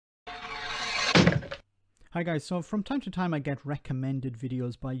Hi guys, so from time to time I get recommended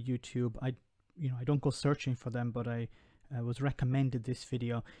videos by YouTube. I don't go searching for them, but I was recommended this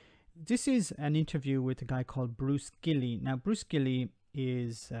video. This is an interview with a guy called Bruce Gilley. Now, Bruce Gilley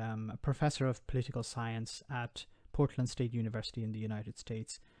is a professor of political science at Portland State University in the United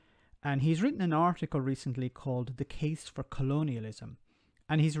States. And he's written an article recently called The Case for Colonialism.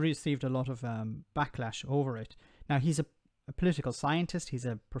 And he's received a lot of backlash over it. Now, he's a political scientist. He's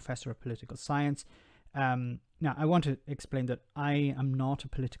a professor of political science. Now, I want to explain that I am not a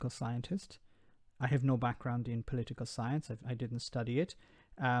political scientist. I have no background in political science. I didn't study it.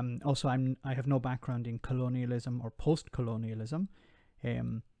 Also, I have no background in colonialism or post-colonialism,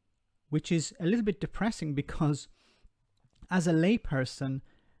 which is a little bit depressing because as a layperson,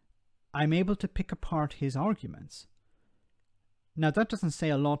 I'm able to pick apart his arguments. Now, that doesn't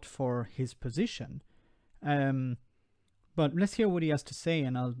say a lot for his position, but let's hear what he has to say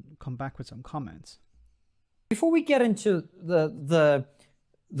and I'll come back with some comments. Before we get into the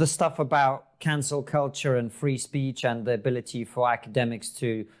stuff about cancel culture and free speech and the ability for academics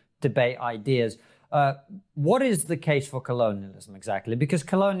to debate ideas, what is the case for colonialism exactly? Because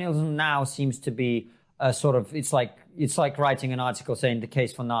colonialism now seems to be a sort of, it's like writing an article saying the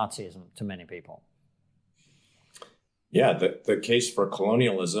case for Nazism to many people. Yeah, the case for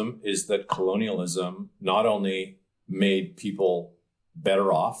colonialism is that colonialism not only made people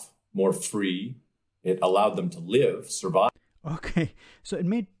better off, more free, it allowed them to live, survive. Okay, so it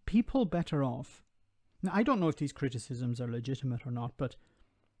made people better off. Now, I don't know if these criticisms are legitimate or not, but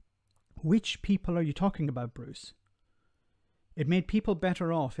which people are you talking about, Bruce? It made people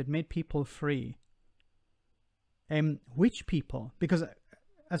better off. It made people free. Which people? Because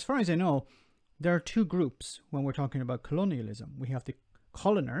as far as I know, there are two groups when we're talking about colonialism. We have the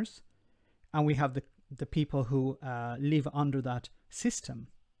coloners and we have the people who live under that system.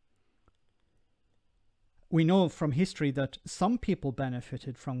 We know from history that some people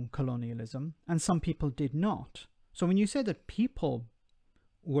benefited from colonialism and some people did not. So when you say that people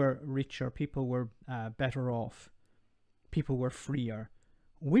were richer, people were better off, people were freer,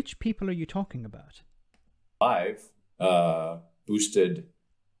 which people are you talking about? Boosted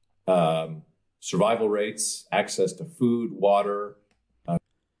survival rates, access to food, water.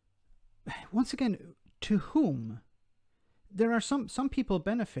 Once again, to whom? There are some people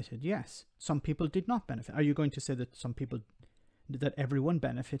benefited, yes. Some people did not benefit. Are you going to say that that everyone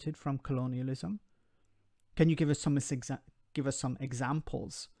benefited from colonialism? Can you give us some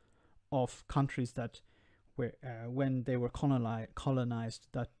examples of countries that where when they were colonized,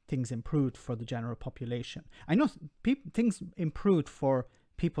 that things improved for the general population? I know things improved for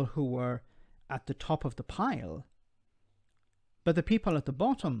people who were at the top of the pile, but the people at the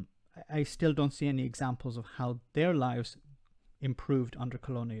bottom, I still don't see any examples of how their lives improved under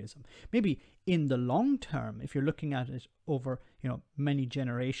colonialism. Maybe in the long term, if you're looking at it over many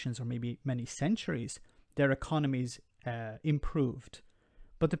generations or maybe many centuries, their economies improved.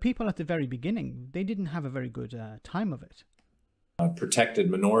 But the people at the very beginning, they didn't have a very good time of it.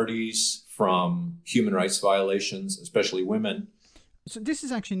 Protected minorities from human rights violations, especially women. So this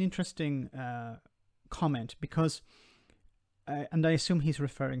is actually an interesting comment because, and I assume he's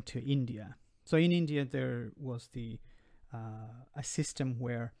referring to India. So in India, there was a system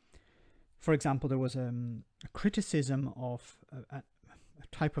where, for example, there was a criticism of a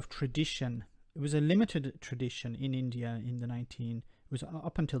type of tradition. It was a limited tradition in India in it was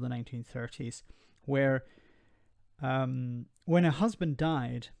up until the 1930s, where when a husband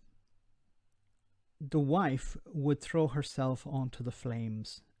died, the wife would throw herself onto the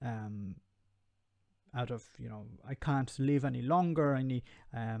flames out of, I can't live any longer, I need,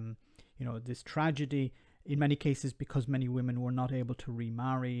 this tragedy. In many cases, because many women were not able to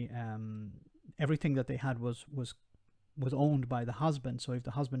remarry, everything that they had was owned by the husband. So if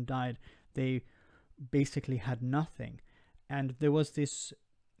the husband died, they basically had nothing. And there was this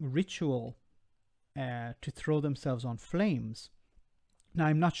ritual to throw themselves on flames. Now,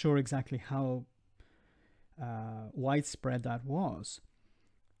 I'm not sure exactly how widespread that was.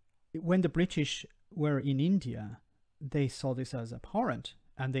 When the British were in India, they saw this as abhorrent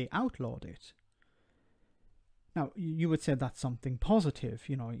and they outlawed it. Now, you would say that's something positive,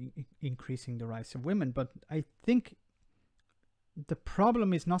 increasing the rights of women. But I think the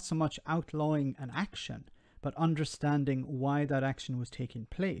problem is not so much outlawing an action, but understanding why that action was taking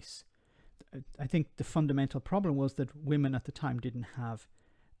place. I think the fundamental problem was that women at the time didn't have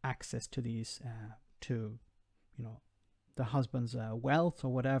access to these, the husband's wealth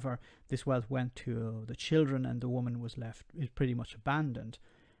or whatever. This wealth went to the children and the woman was pretty much abandoned.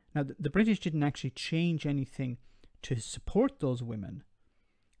 Now, the British didn't actually change anything to support those women.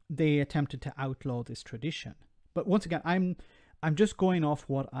 they attempted to outlaw this tradition. But once again, I'm just going off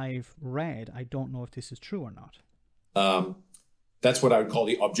what I've read. I don't know if this is true or not. That's what I would call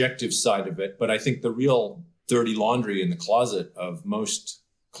the objective side of it. But I think the real dirty laundry in the closet of most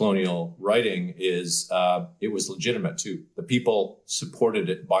colonial writing is it was legitimate too. The people supported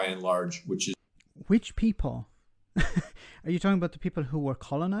it by and large, Which people? Are you talking about the people who were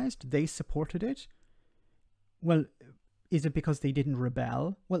colonized? They supported it? Well, is it because they didn't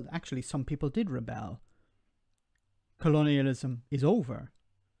rebel? Well, actually, some people did rebel. Colonialism is over,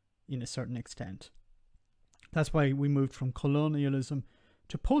 in a certain extent. That's why we moved from colonialism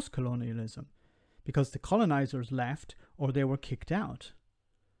to post-colonialism, because the colonizers left or they were kicked out.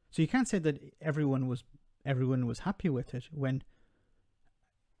 So you can't say that everyone was happy with it when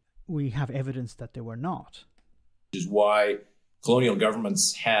we have evidence that they were not. Which is why colonial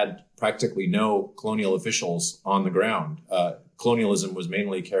governments had practically no colonial officials on the ground. Colonialism was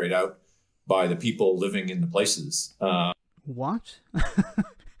mainly carried out by the people living in the places. What?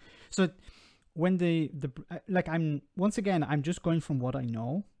 So when I'm just going from what I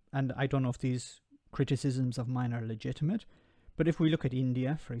know, and I don't know if these criticisms of mine are legitimate, but if we look at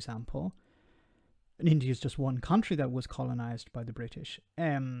India, for example, and India is just one country that was colonized by the British,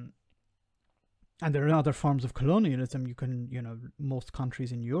 and there are other forms of colonialism. Most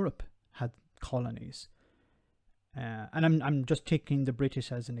countries in Europe had colonies, and I'm just taking the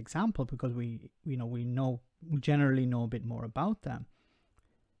British as an example because we generally know a bit more about them.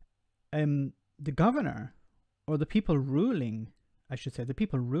 The governor, or the people ruling, I should say, the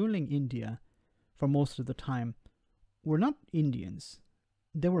people ruling India for most of the time were not Indians.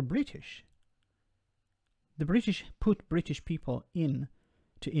 They were British. The British put British people in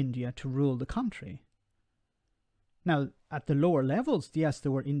to India to rule the country. Now, at the lower levels, yes,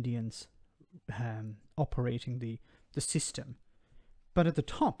 there were Indians operating the system. But at the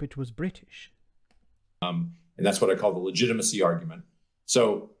top, it was British. And that's what I call the legitimacy argument.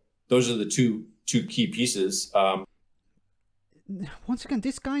 So those are the two key pieces. Once again,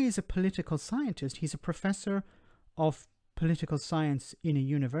 this guy is a political scientist. He's a professor of political science in a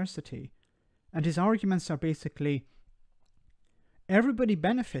university. And his arguments are basically, everybody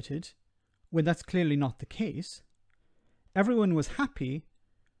benefited when that's clearly not the case. Everyone was happy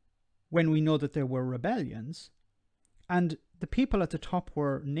when we know that there were rebellions. And the people at the top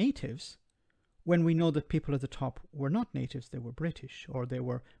were natives when we know that people at the top were not natives. They were British, or they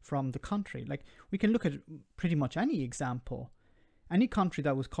were from the country. Like, we can look at pretty much any example. Any country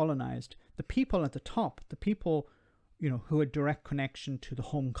that was colonized, the people at the top, the people, who had direct connection to the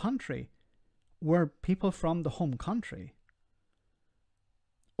home country, were people from the home country.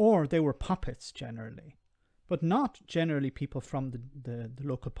 Or they were puppets generally, but not generally people from the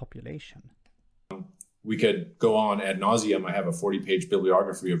local population. We could go on ad nauseum. I have a 40-page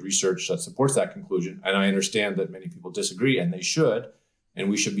bibliography of research that supports that conclusion. And I understand that many people disagree, and they should. And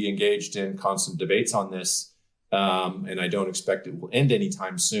we should be engaged in constant debates on this. And I don't expect it will end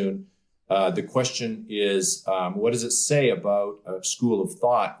anytime soon. The question is, what does it say about a school of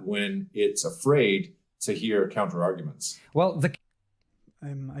thought when it's afraid to hear counter-arguments? Well,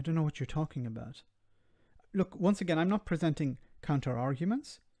 I don't know what you're talking about. Look, once again, I'm not presenting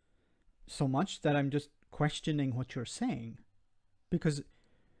counter-arguments so much that I'm just questioning what you're saying. Because,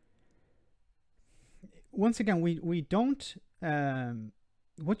 once again, we don't...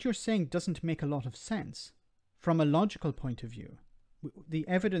 what you're saying doesn't make a lot of sense from a logical point of view. The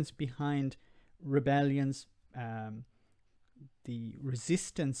evidence behind rebellions, the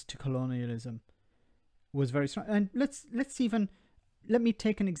resistance to colonialism was very strong. And let me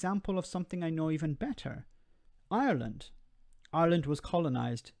take an example of something I know even better. Ireland. Ireland was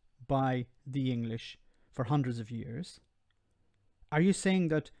colonized by the English for hundreds of years. Are you saying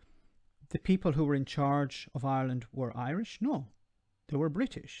that the people who were in charge of Ireland were Irish? No, they were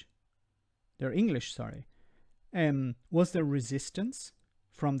British. They're English, sorry. Was there resistance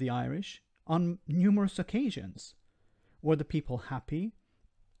from the Irish? On numerous occasions. Were the people happy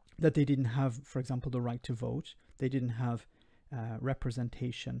that they didn't have, for example, the right to vote? They didn't have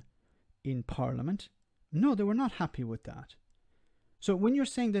representation in Parliament? No, they were not happy with that. So when you're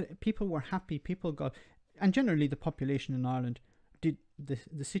saying that people were happy, people got... And generally the population in Ireland,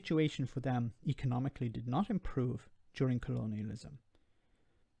 the situation for them economically did not improve during colonialism.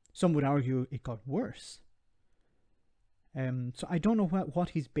 Some would argue it got worse. So I don't know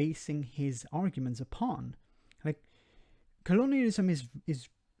what he's basing his arguments upon. Like, colonialism is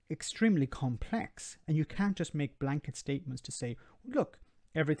extremely complex, and you can't just make blanket statements to say, look,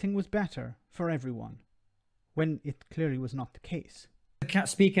 everything was better for everyone, when it clearly was not the case.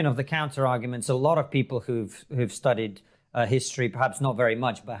 Speaking of the counter arguments, a lot of people who've studied history, perhaps not very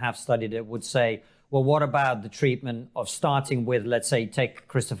much, but have studied it, would say, well, what about the treatment of starting with, let's say, take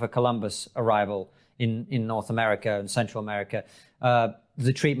Christopher Columbus' arrival in North America and Central America,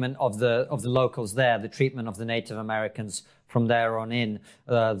 the treatment of the locals there, the treatment of the Native Americans from there on in,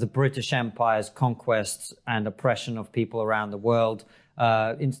 the British Empire's conquests and oppression of people around the world,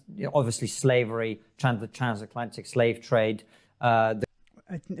 obviously slavery, the transatlantic slave trade. I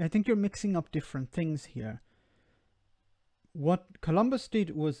think you're mixing up different things here. What Columbus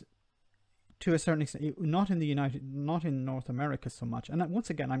did was, to a certain extent, not in North America so much. And once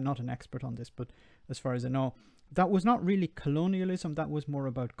again, I'm not an expert on this, but as far as I know, that was not really colonialism. That was more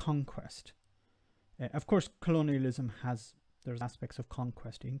about conquest. Of course, colonialism there's aspects of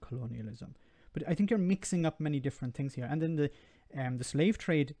conquest in colonialism, but I think you're mixing up many different things here. And then the slave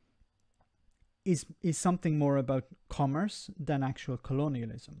trade is something more about commerce than actual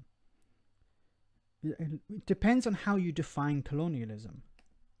colonialism. It depends on how you define colonialism.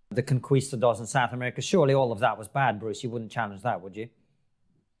 The conquistadors in South America, surely all of that was bad, Bruce. You wouldn't challenge that, would you?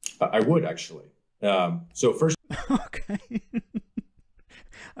 I would, actually. So first... Okay.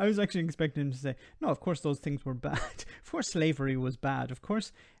 I was actually expecting him to say, no, of course those things were bad. Of course slavery was bad. Of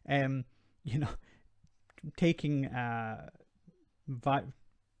course, taking...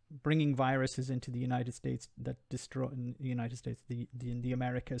 bringing viruses into the United States that destroyed the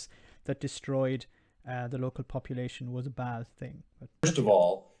Americas, that destroyed the local population, was a bad thing. But first of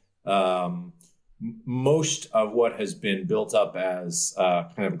all, most of what has been built up as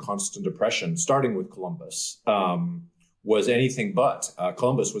kind of a constant oppression, starting with Columbus, was anything but.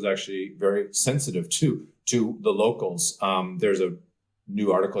 Columbus was actually very sensitive to the locals. There's a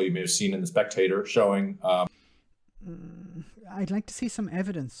new article you may have seen in The Spectator showing... I'd like to see some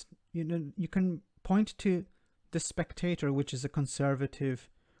evidence. You can point to The Spectator, which is a conservative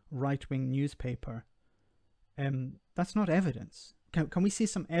right-wing newspaper. That's not evidence. Can we see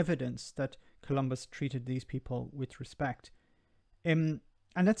some evidence that Columbus treated these people with respect? And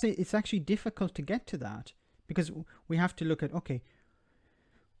let's say it's actually difficult to get to that, because we have to look at, okay,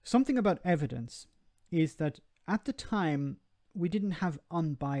 something about evidence is that at the time we didn't have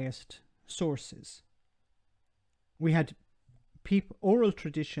unbiased sources. We had oral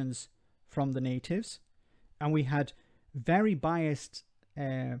traditions from the natives, and we had very biased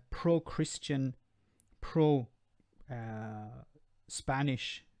pro-Christian,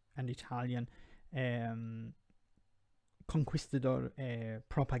 pro-Spanish and Italian conquistador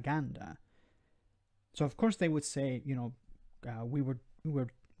propaganda. So of course they would say, we were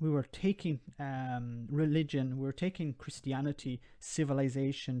taking religion, we were taking Christianity,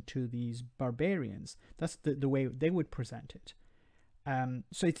 civilization to these barbarians. That's the way they would present it.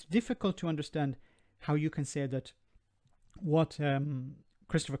 So it's difficult to understand how you can say that what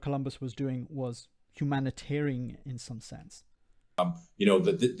Christopher Columbus was doing was humanitarian in some sense.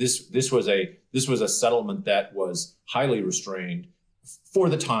 This was a settlement that was highly restrained for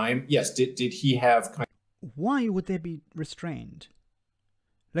the time. Yes, did he have why would they be restrained?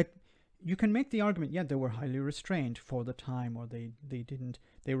 Like, you can make the argument, yeah, they were highly restrained for the time, or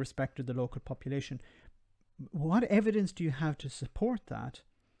they respected the local population. What evidence do you have to support that?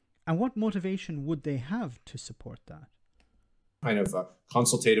 And what motivation would they have to support that? Kind of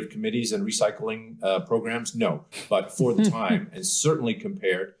consultative committees and recycling programs? No. But for the time, and certainly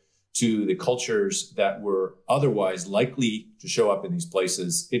compared to the cultures that were otherwise likely to show up in these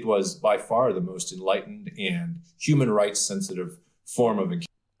places, it was by far the most enlightened and human rights sensitive form of encounter.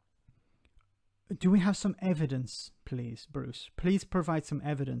 Do we have some evidence, please, Bruce? Please provide some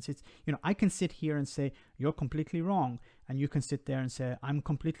evidence. It's, I can sit here and say, you're completely wrong. And you can sit there and say, I'm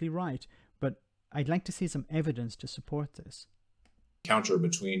completely right. But I'd like to see some evidence to support this. Encounter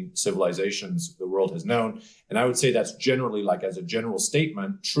between civilizations the world has known. And I would say that's generally, like as a general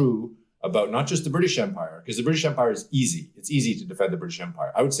statement, true about not just the British Empire, because the British Empire is easy. It's easy to defend the British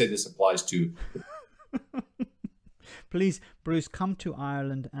Empire. I would say this applies to... Please, Bruce, come to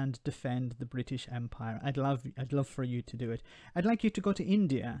Ireland and defend the British Empire. I'd love for you to do it. I'd like you to go to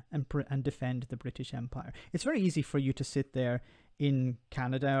India and defend the British Empire. It's very easy for you to sit there in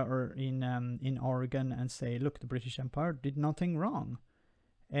Canada or in Oregon and say, look, the British Empire did nothing wrong.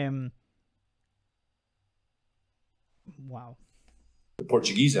 Wow. The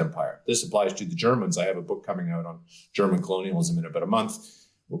Portuguese Empire. This applies to the Germans. I have a book coming out on German colonialism in about a month.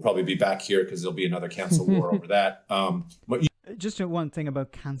 We'll probably be back here because there'll be another cancel war over that. Just one thing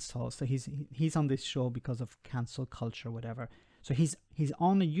about cancel. So he's on this show because of cancel culture, whatever. So he's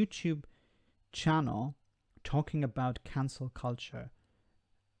on a YouTube channel talking about cancel culture.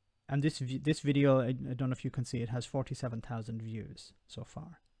 And this video, I don't know if you can see, it has 47,000 views so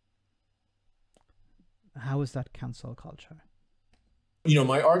far. How is that cancel culture? You know,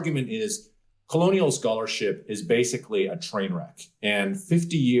 my argument is colonial scholarship is basically a train wreck, and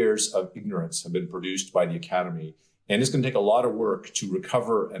 50 years of ignorance have been produced by the academy. And it's going to take a lot of work to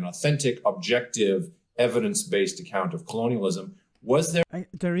recover an authentic, objective, evidence-based account of colonialism.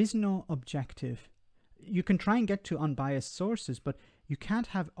 There is no objective. You can try and get to unbiased sources, but you can't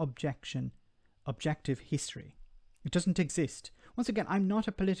have objective history. It doesn't exist. Once again, I'm not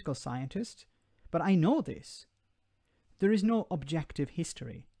a political scientist, but I know this. There is no objective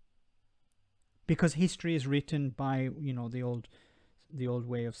history. Because history is written by, you know, the old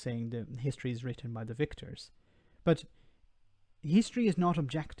way of saying the history is written by the victors. But history is not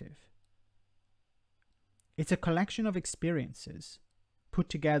objective. It's a collection of experiences put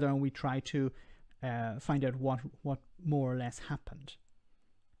together, and we try to find out what more or less happened.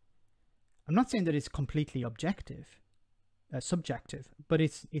 I'm not saying that it's completely subjective, but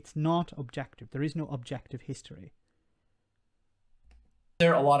it's not objective. There is no objective history.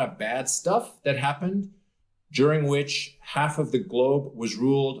 There a lot of bad stuff that happened, during which half of the globe was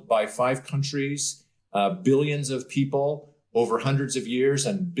ruled by 5 countries, billions of people over hundreds of years,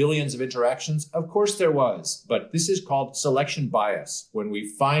 and billions of interactions? Of course there was, but this is called selection bias, when we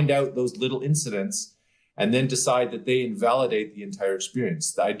find out those little incidents and then decide that they invalidate the entire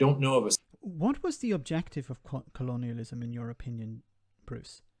experience. I don't know of a... What was the objective of colonialism, in your opinion,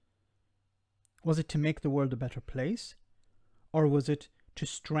 Bruce? Was it to make the world a better place? Or was it to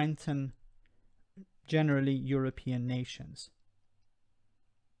strengthen generally European nations?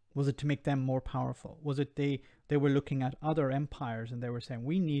 Was it to make them more powerful? Was it they were looking at other empires and they were saying,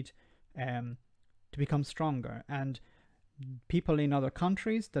 we need to become stronger, and people in other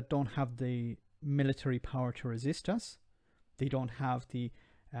countries that don't have the military power to resist us, they don't have the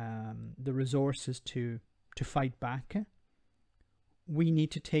resources to fight back, we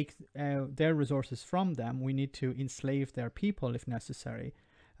need to take their resources from them. We need to enslave their people if necessary,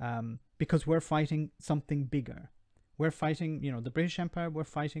 because we're fighting something bigger. We're fighting, you know, the British Empire. We're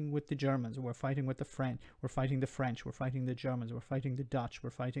fighting with the Germans. We're fighting with the French. We're fighting the French. We're fighting the Germans. We're fighting the Dutch.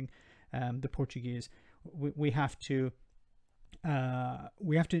 We're fighting the Portuguese. We have to,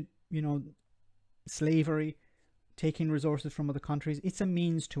 you know, slavery, taking resources from other countries. It's a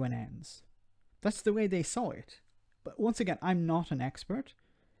means to an ends. That's the way they saw it. But once again, I'm not an expert,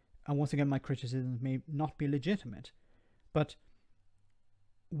 and once again, my criticisms may not be legitimate. But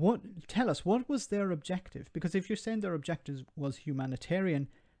tell us, what was their objective? Because if you're saying their objective was humanitarian,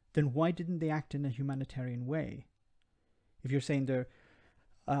 then why didn't they act in a humanitarian way? If you're saying their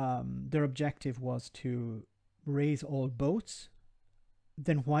objective was to raise all boats,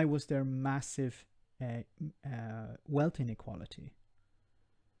 then why was there massive wealth inequality?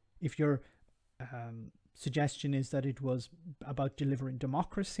 If your suggestion is that it was about delivering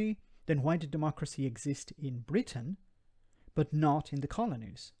democracy, then why did democracy exist in Britain but not in the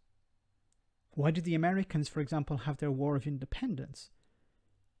colonies? Why did the Americans, for example, have their War of Independence?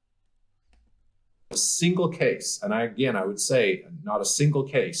 A single case, and I would say not a single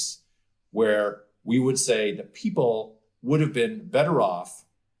case, where we would say that people would have been better off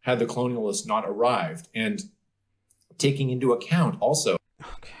had the colonialists not arrived, and taking into account also.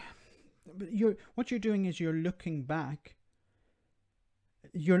 Okay, but what you're doing is you're looking back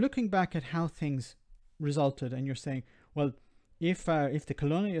at how things resulted, and you're saying, well, if the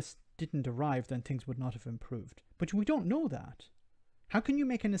colonialists didn't arrive, then things would not have improved. But we don't know that. How can you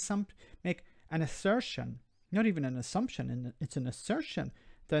make an assertion, not even an assumption, it's an assertion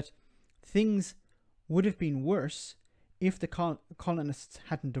that things would have been worse if the colonists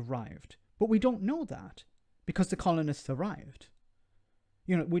hadn't arrived? But we don't know that because the colonists arrived.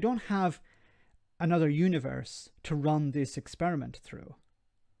 You know, we don't have another universe to run this experiment through.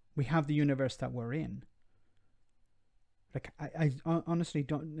 We have the universe that we're in. Like, I honestly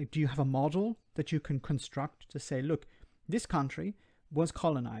don't, like, do you have a model that you can construct to say, look, this country was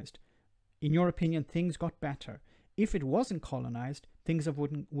colonized. In your opinion, things got better. If it wasn't colonized, things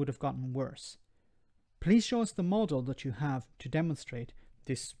would have gotten worse. Please show us the model that you have to demonstrate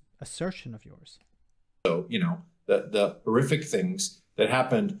this assertion of yours. So, you know, the horrific things that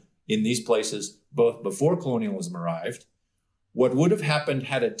happened in these places, both before colonialism arrived, what would have happened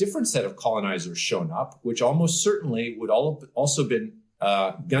had a different set of colonizers shown up, which almost certainly would also been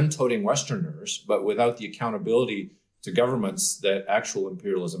gun-toting Westerners, but without the accountability to governments that actual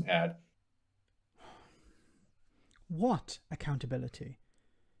imperialism had. What accountability?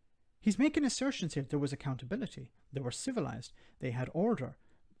 He's making assertions here. There was accountability. They were civilized. They had order.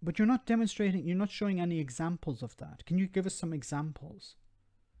 But you're not demonstrating, you're not showing any examples of that. Can you give us some examples?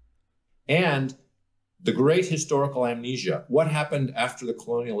 And the great historical amnesia. What happened after the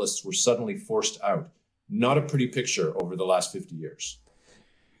colonialists were suddenly forced out? Not a pretty picture over the last 50 years.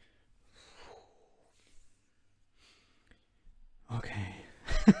 Okay.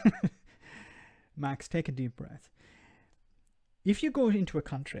 Max, take a deep breath. If you go into a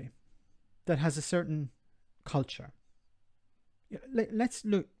country that has a certain culture, let's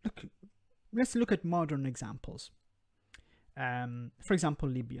look at modern examples. For example,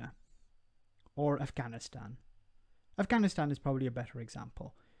 Libya or Afghanistan. Afghanistan is probably a better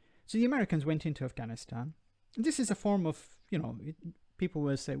example. So the Americans went into Afghanistan. This is a form of, people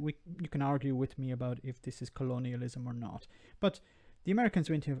will say, you can argue with me about if this is colonialism or not. But the Americans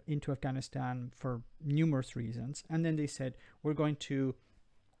went into Afghanistan for numerous reasons. And then they said, we're going to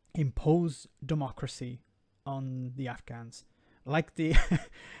impose democracy on the Afghans. Like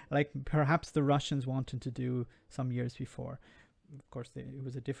perhaps the Russians wanted to do some years before. Of course, it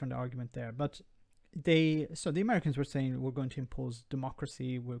was a different argument there. But so the Americans were saying, we're going to impose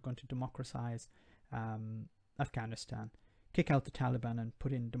democracy. We're going to democratize Afghanistan, kick out the Taliban and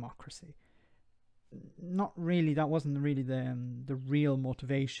put in democracy. Not really. That wasn't really the real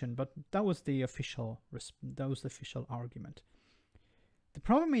motivation, but that was the official argument. The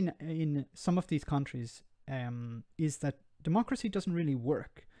problem in some of these countries is that democracy doesn't really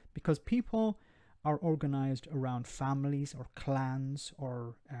work because people are organized around families or clans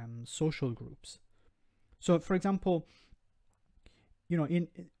or social groups. So, for example,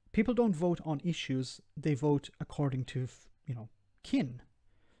 people don't vote on issues; they vote according to kin.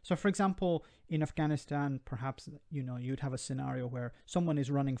 So, for example, in Afghanistan, perhaps you'd have a scenario where someone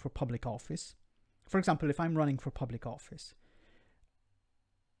is running for public office. For example, if I'm running for public office,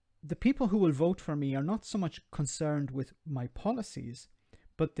 the people who will vote for me are not so much concerned with my policies,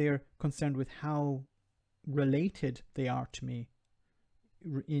 but they're concerned with how related they are to me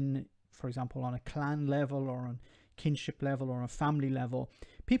for example, on a clan level or on kinship level or a family level.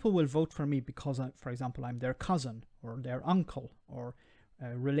 People will vote for me because, for example, I'm their cousin or their uncle or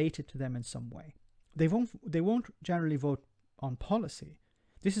related to them in some way. They won't generally vote on policy.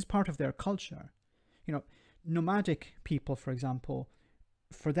 This is part of their culture. Nomadic people, for example,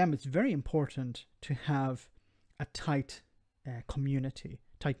 for them it's very important to have a tight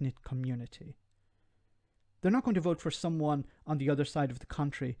tight-knit community. They're not going to vote for someone on the other side of the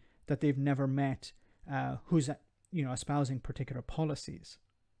country that they've never met, who's espousing particular policies.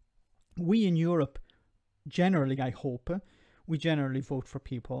 We in Europe, generally, I hope, we generally vote for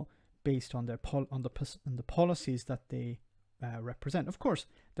people based on the policies that they represent. Of course,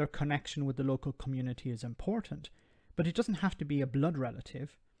 their connection with the local community is important, but it doesn't have to be a blood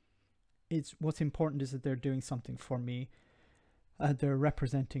relative. What's important is that they're doing something for me. They're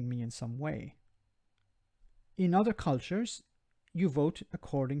representing me in some way. In other cultures, you vote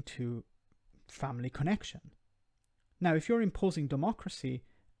according to family connection. Now, if you're imposing democracy,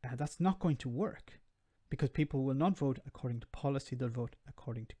 that's not going to work because people will not vote according to policy, they'll vote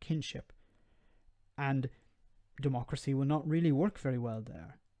according to kinship. And democracy will not really work very well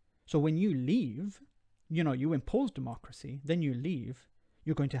there. So when you leave, you impose democracy, then you leave,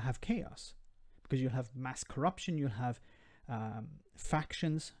 you're going to have chaos because you'll have mass corruption, you'll have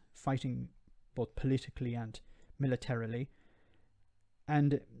factions fighting both politically and militarily.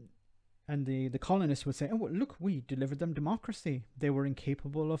 And the colonists would say, oh, well, look, we delivered them democracy. They were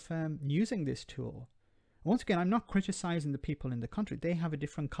incapable of using this tool. Once again, I'm not criticizing the people in the country. They have a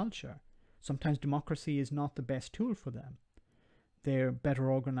different culture. Sometimes democracy is not the best tool for them. They're better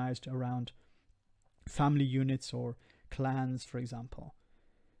organized around family units or clans, for example.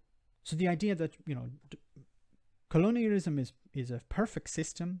 So the idea that, colonialism is a perfect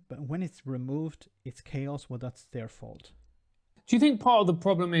system, but when it's removed, it's chaos. Well, that's their fault. Do you think part of the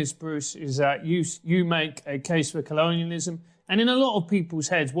problem is, Bruce, is that you make a case for colonialism, and in a lot of people's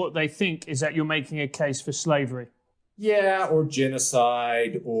heads, what they think is that you're making a case for slavery? Yeah, or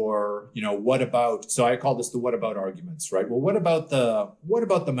genocide, or what about? So I call this the "what about" arguments, right? Well, what about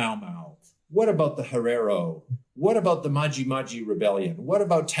the Mau Mau? What about the Herero? What about the Maji Maji rebellion? What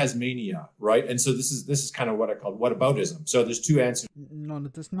about Tasmania, right? And so this is kind of what I call whataboutism. So there's two answers. No,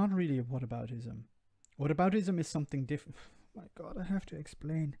 there's not really a whataboutism. Whataboutism is something different. My God, I have to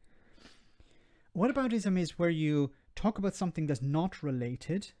explain. Whataboutism is where you talk about something that's not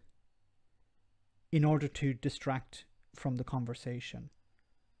related in order to distract from the conversation.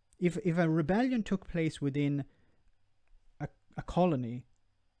 If a rebellion took place within a colony,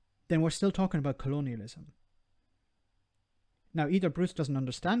 then we're still talking about colonialism. Now, either Bruce doesn't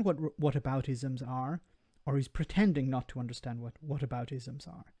understand what whataboutisms are, or he's pretending not to understand what whataboutisms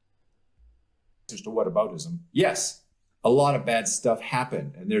are. To whataboutism, yes, a lot of bad stuff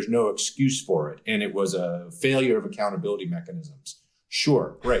happened, and there's no excuse for it, and it was a failure of accountability mechanisms.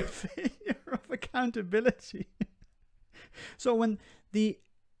 Sure, great. Failure of accountability. So when the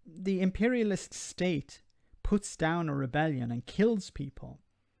imperialist state puts down a rebellion and kills people,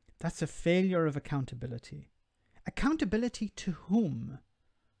 that's a failure of accountability. Accountability to whom?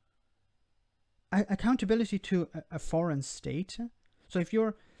 Accountability to a foreign state. So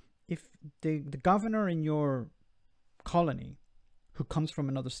if the governor in your colony, who comes from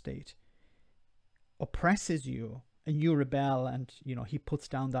another state, oppresses you and you rebel, and he puts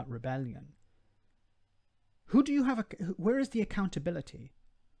down that rebellion, who do you have? Where is the accountability?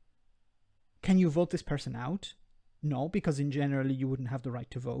 Can you vote this person out? No, because in generally you wouldn't have the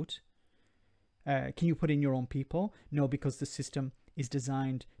right to vote. Can you put in your own people? No, because the system is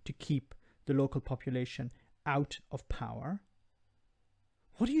designed to keep the local population out of power.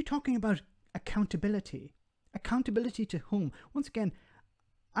 What are you talking about? Accountability. Accountability to whom? Once again,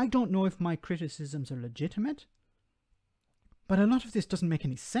 I don't know if my criticisms are legitimate, but a lot of this doesn't make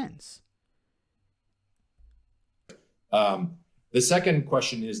any sense. The second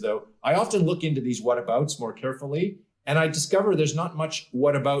question is, though, I often look into these whatabouts more carefully, and I discover there's not much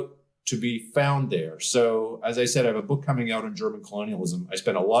whatabout to be found there. So, as I said, I have a book coming out on German colonialism. I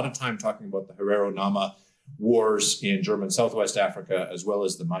spent a lot of time talking about the Herero-Nama wars in German Southwest Africa, as well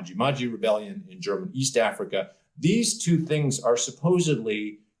as the Maji-Maji rebellion in German East Africa. These two things are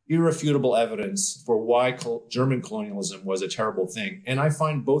supposedly irrefutable evidence for why German colonialism was a terrible thing. And I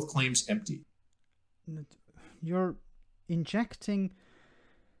find both claims empty. You're injecting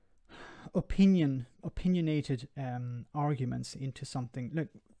opinionated arguments into something. Look,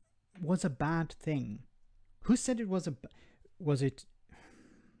 was a bad thing. Who said it was was it?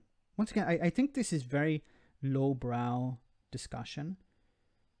 Once again, I think this is very lowbrow discussion.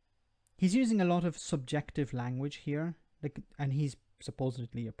 He's using a lot of subjective language here, and he's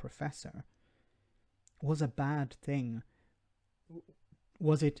supposedly a professor. Was a bad thing.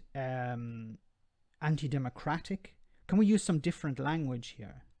 Was it anti-democratic? Can we use some different language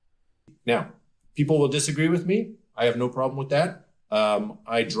here? Now, people will disagree with me. I have no problem with that.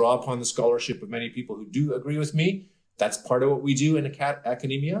 I draw upon the scholarship of many people who do agree with me. That's part of what we do in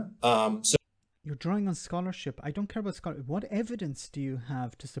academia. So you're drawing on scholarship. I don't care about scholarship. What evidence do you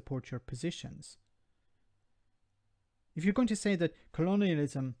have to support your positions? If you're going to say that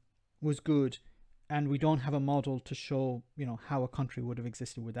colonialism was good and we don't have a model to show, how a country would have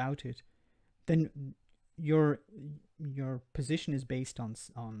existed without it, then your position is based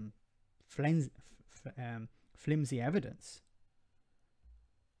on flimsy evidence.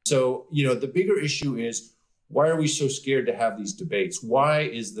 So, the bigger issue is, why are we so scared to have these debates? Why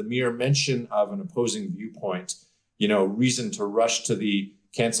is the mere mention of an opposing viewpoint, reason to rush to the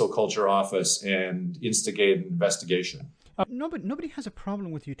cancel culture office and instigate an investigation? No, but nobody has a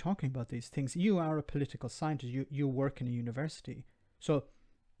problem with you talking about these things. You are a political scientist. You work in a university. So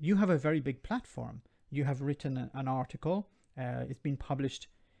you have a very big platform. You have written an article. It's been published.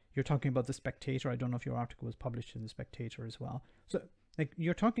 You're talking about The Spectator. I don't know if your article was published in The Spectator as well. So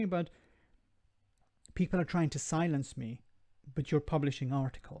you're talking about people are trying to silence me, but you're publishing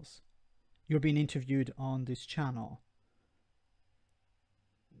articles. You're being interviewed on this channel.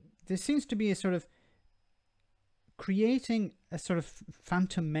 There seems to be a sort of creating a sort of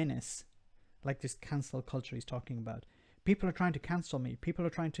phantom menace, like this cancel culture he's talking about. People are trying to cancel me. People are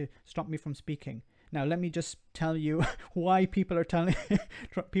trying to stop me from speaking. Now, let me just tell you why people are trying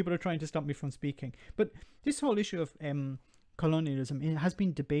to stop me from speaking. But this whole issue of colonialism, it has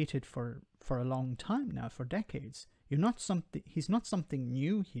been debated for a long time now, for decades. He's not something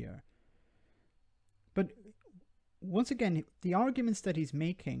new here. But once again, the arguments that he's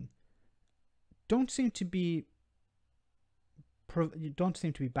making don't seem to be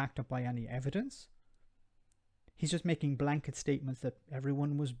backed up by any evidence. He's just making blanket statements that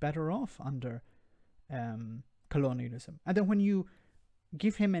everyone was better off under colonialism. And then when you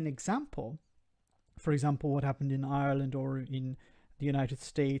give him an example, for example, what happened in Ireland or in the United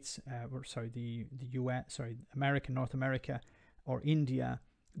States, the US, North America, or India,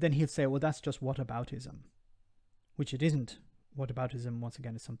 then he'll say, well, that's just whataboutism, which it isn't. Whataboutism, once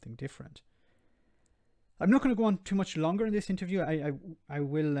again, is something different. I'm not going to go on too much longer in this interview. I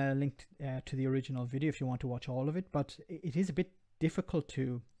will link to the original video if you want to watch all of it, but it is a bit difficult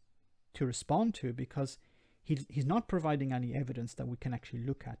to respond to, because he's not providing any evidence that we can actually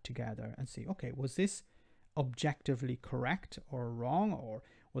look at together and see, okay, was this objectively correct or wrong, or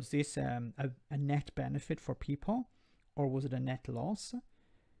was this a net benefit for people, or was it a net loss?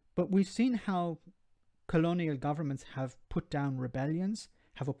 But we've seen how colonial governments have put down rebellions,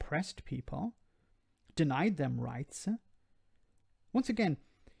 have oppressed people, denied them rights. Once again,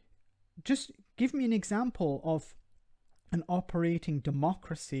 just give me an example of an operating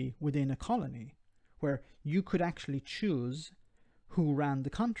democracy within a colony, where you could actually choose who ran the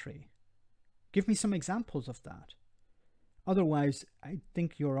country. Give me some examples of that. Otherwise, I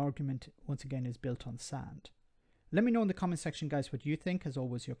think your argument, once again, is built on sand. Let me know in the comment section, guys, what you think. As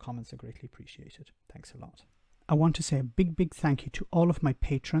always, your comments are greatly appreciated. Thanks a lot. I want to say a big thank you to all of my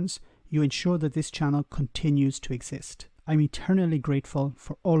patrons. You ensure that this channel continues to exist. I'm eternally grateful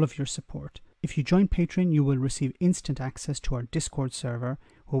for all of your support. If you join Patreon, you will receive instant access to our Discord server,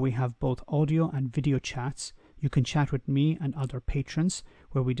 where we have both audio and video chats. You can chat with me and other patrons,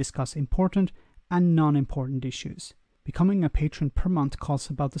 where we discuss important and non-important issues. Becoming a patron per month costs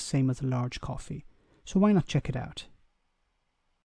about the same as a large coffee, so why not check it out?